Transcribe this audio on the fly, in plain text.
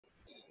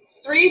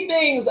Three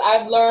things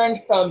I've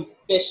learned from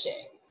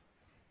fishing.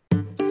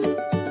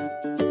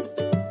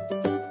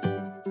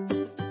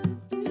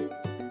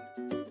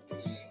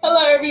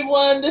 Hello,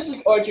 everyone. This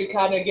is Audrey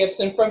Connor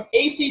Gibson from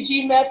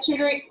ACG Math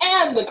Tutoring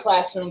and the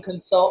Classroom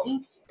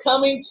Consultant,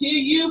 coming to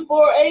you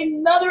for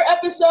another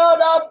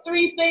episode of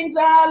Three Things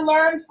I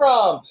Learned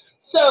From.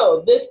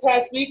 So this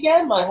past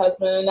weekend, my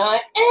husband and I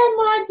and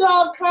my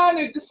dog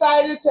Connor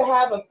decided to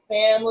have a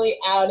family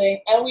outing,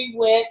 and we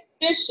went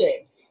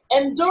fishing.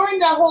 And during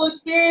that whole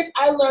experience,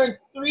 I learned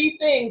three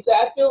things that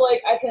I feel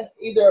like I can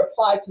either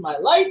apply to my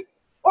life,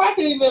 or I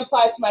can even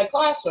apply to my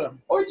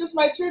classroom, or just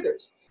my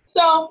tutors.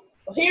 So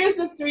here's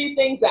the three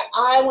things that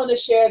I want to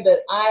share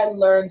that I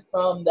learned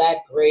from that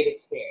great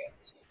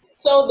experience.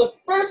 So the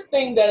first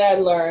thing that I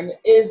learned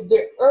is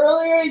the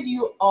earlier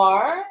you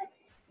are,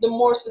 the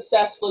more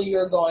successful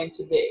you're going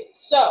to be.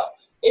 So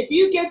if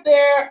you get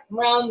there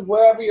around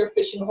wherever your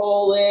fishing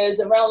hole is,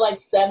 around like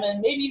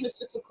 7, maybe even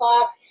 6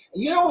 o'clock,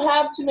 you don't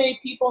have too many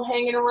people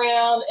hanging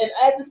around, and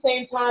at the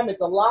same time,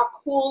 it's a lot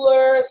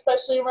cooler,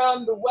 especially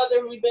around the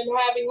weather we've been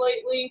having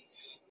lately.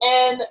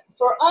 And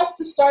for us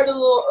to start a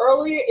little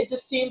earlier, it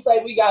just seems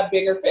like we got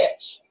bigger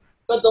fish.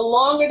 But the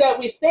longer that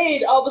we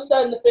stayed, all of a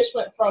sudden the fish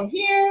went from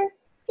here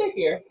to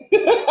here.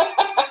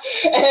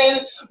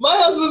 And my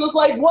husband was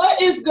like,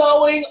 what is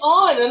going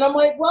on? And I'm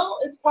like, well,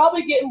 it's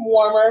probably getting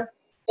warmer.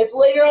 It's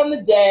later on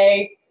the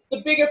day.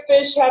 The bigger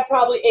fish have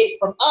probably ate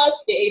from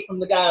us. They ate from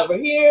the guy over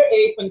here,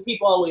 ate from the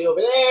people all the way over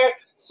there.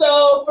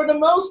 So for the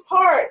most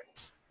part,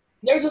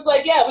 they're just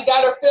like, yeah, we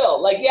got our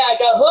fill. Like, yeah, I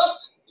got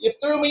hooked. You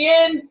threw me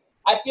in.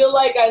 I feel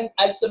like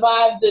I've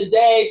survived the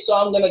day, so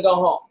I'm going to go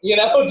home. You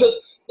know, just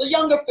the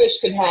younger fish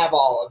can have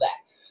all of that.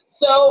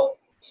 So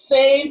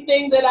same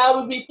thing that I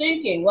would be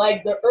thinking.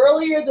 Like, the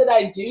earlier that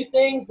I do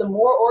things, the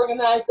more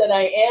organized that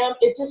I am,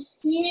 it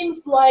just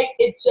seems like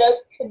it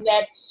just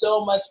connects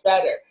so much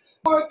better.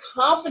 More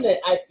confident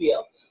I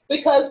feel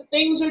because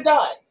things are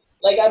done.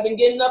 Like, I've been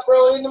getting up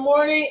early in the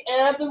morning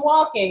and I've been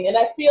walking, and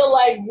I feel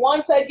like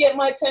once I get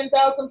my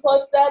 10,000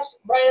 plus steps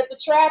right at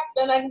the track,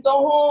 then I can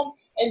go home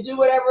and do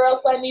whatever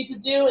else I need to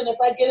do. And if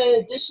I get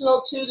an additional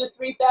 2,000 to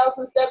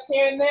 3,000 steps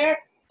here and there,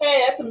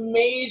 hey, that's a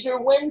major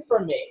win for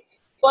me.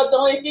 But the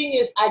only thing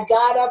is, I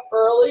got up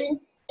early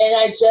and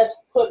I just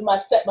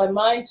set my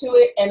mind to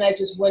it, and I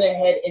just went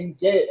ahead and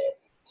did it.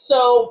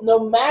 So no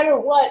matter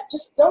what,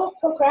 just don't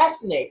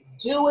procrastinate.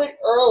 Do it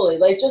early.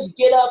 Like, just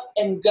get up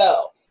and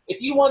go.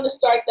 If you want to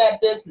start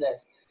that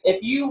business,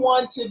 if you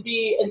want to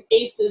be an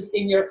aces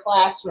in your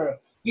classroom,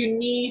 you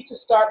need to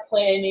start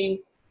planning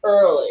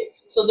early.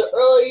 So the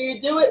earlier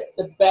you do it,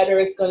 the better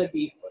it's going to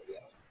be for you.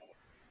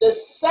 The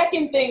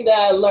second thing that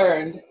I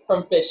learned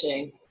from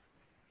fishing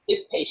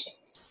is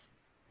patience.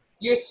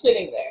 You're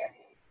sitting there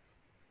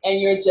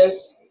and you're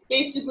just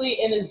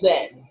basically in a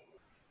zen,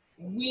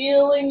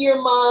 wheeling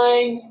your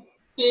mind,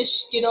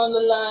 fish get on the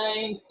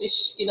line,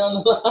 fish get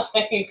on the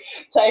line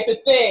type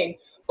of thing.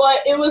 But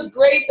it was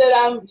great that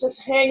I'm just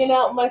hanging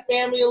out with my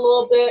family a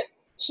little bit,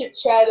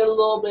 chit-chatted a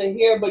little bit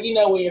here. But you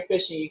know, when you're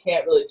fishing, you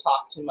can't really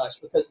talk too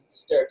much because it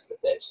disturbs the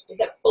fish. They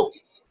got to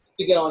focus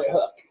to get on your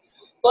hook.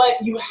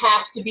 But you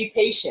have to be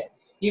patient.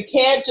 You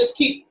can't just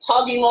keep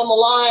tugging on the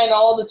line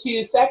all the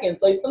 2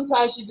 seconds. Like,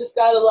 sometimes you just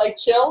got to, like,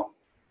 chill.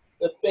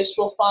 The fish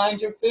will find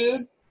your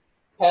food.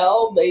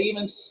 Hell, they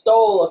even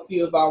stole a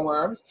few of our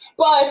worms.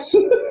 But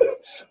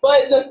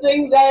but the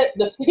thing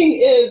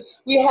is,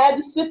 we had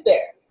to sit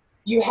there.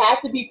 You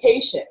have to be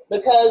patient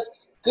because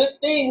good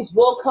things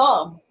will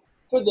come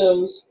for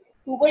those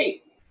who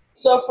wait.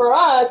 So for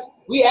us,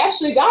 we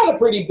actually got a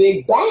pretty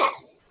big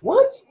bass.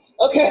 What?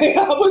 Okay,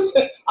 I was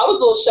a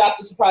little shocked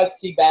and surprised to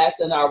see bass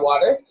in our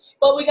waters,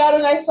 but we got a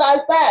nice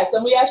sized bass,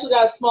 and we actually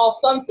got a small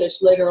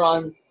sunfish later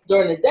on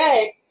during the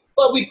day,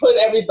 but we put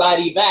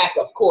everybody back,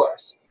 of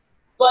course.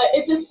 But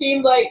it just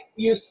seemed like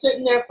you're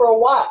sitting there for a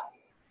while.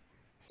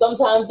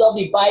 Sometimes they'll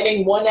be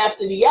biting one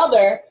after the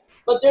other,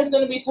 but there's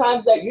going to be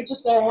times that you're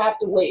just going to have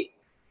to wait.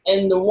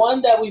 And the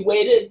one that we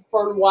waited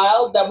for a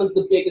while, that was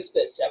the biggest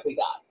fish that we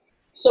got.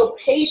 So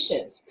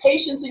patience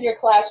in your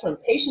classroom,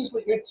 patience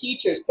with your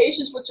teachers,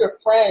 patience with your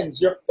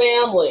friends, your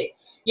family.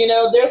 You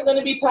know, there's going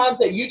to be times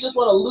that you just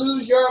want to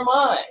lose your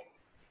mind.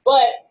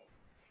 But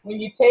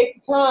when you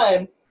take the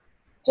time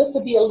just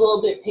to be a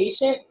little bit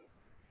patient,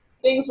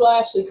 things will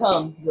actually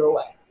come your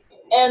way.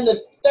 And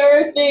the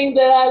third thing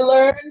that I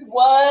learned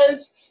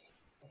was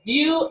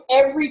view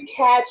every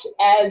catch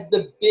as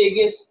the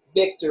biggest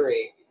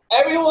victory.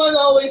 Everyone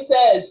always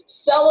says,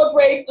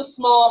 celebrate the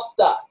small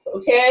stuff,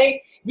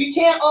 okay? We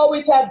can't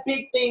always have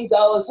big things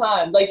all the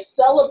time. Like,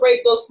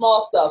 celebrate those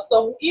small stuff.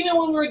 So even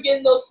when we're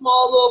getting those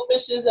small little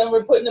fishes and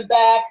we're putting it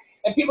back,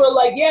 and people are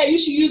like, yeah, you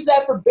should use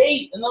that for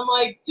bait. And I'm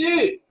like,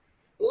 dude,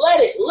 let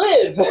it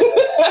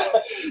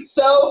live.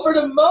 So for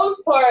the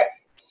most part,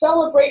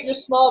 celebrate your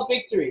small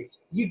victories.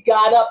 You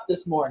got up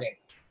this morning.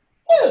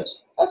 Huge.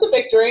 That's a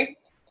victory.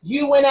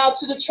 You went out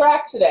to the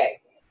track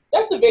today.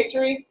 That's a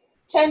victory.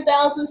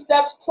 10,000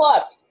 steps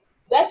plus.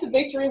 That's a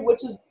victory,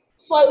 which is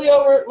slightly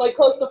over, like,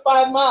 close to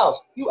 5 miles.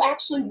 You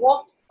actually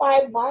walked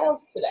 5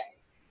 miles today.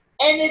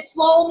 and it's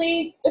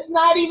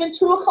not even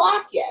 2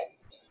 o'clock yet.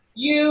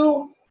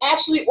 You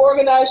actually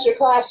organized your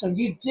classroom.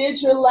 You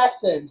did your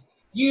lessons.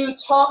 You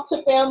talked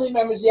to family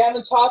members you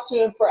haven't talked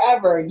to in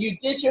forever. You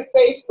did your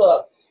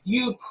Facebook.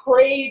 You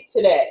prayed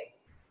today.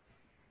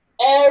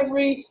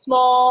 Every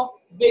small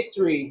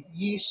victory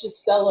you should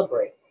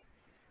celebrate.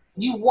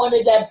 You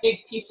wanted that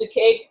big piece of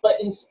cake,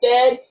 but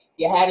instead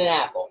you had an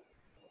apple.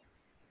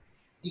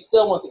 You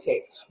still want the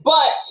cake,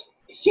 but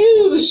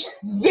huge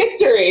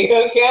victory,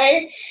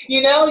 okay?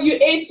 You know, you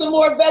ate some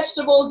more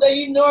vegetables than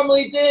you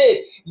normally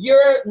did.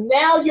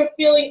 Now you're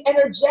feeling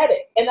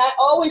energetic. And I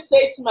always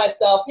say to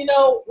myself, you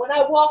know, when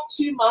I walk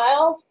 2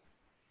 miles,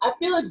 I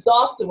feel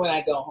exhausted when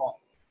I go home.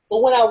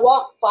 But when I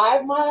walk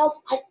 5 miles,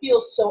 I feel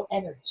so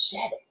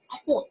energetic. I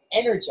feel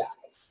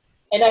energized.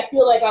 And I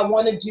feel like I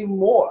want to do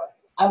more.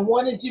 I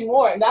want to do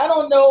more. And I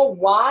don't know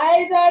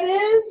why that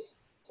is,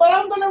 but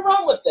I'm going to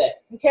run with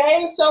it,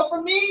 okay? So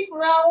for me, for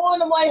round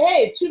 1, I'm like,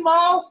 hey, 2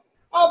 miles,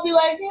 I'll be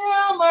like,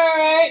 yeah, I'm all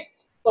right.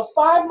 But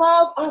 5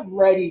 miles, I'm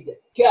ready to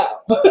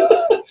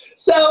go.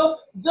 So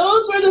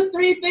those were the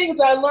 3 things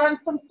I learned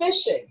from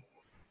fishing.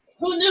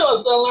 Who knew I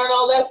was going to learn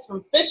all this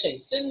from fishing,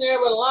 sitting there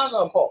with a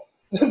lawnmower pole?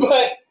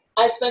 But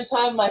I spent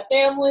time with my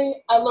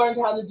family, I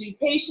learned how to do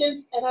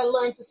patience, and I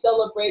learned to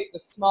celebrate the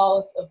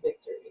smallest of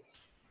victories.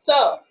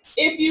 So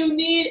if you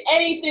need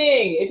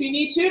anything, if you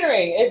need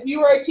tutoring, if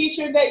you are a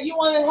teacher that you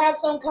want to have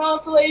some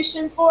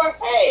consolation for,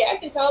 hey, I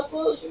can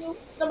counsel you,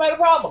 no matter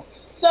problem.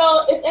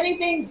 So if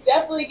anything,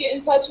 definitely get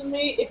in touch with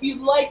me. If you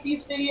like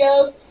these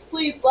videos,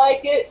 please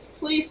like it.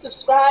 Please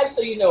subscribe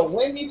so you know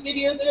when these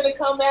videos are going to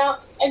come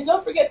out. And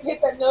don't forget to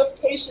hit that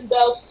notification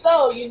bell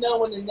so you know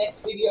when the next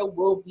video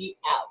will be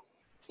out.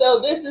 So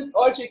this is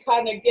Audrey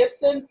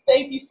Connor-Gibson.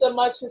 Thank you so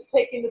much for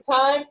taking the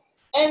time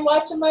and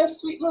watching my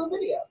sweet little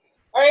video.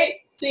 All right,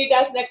 see you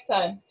guys next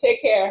time.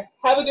 Take care.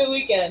 Have a good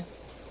weekend.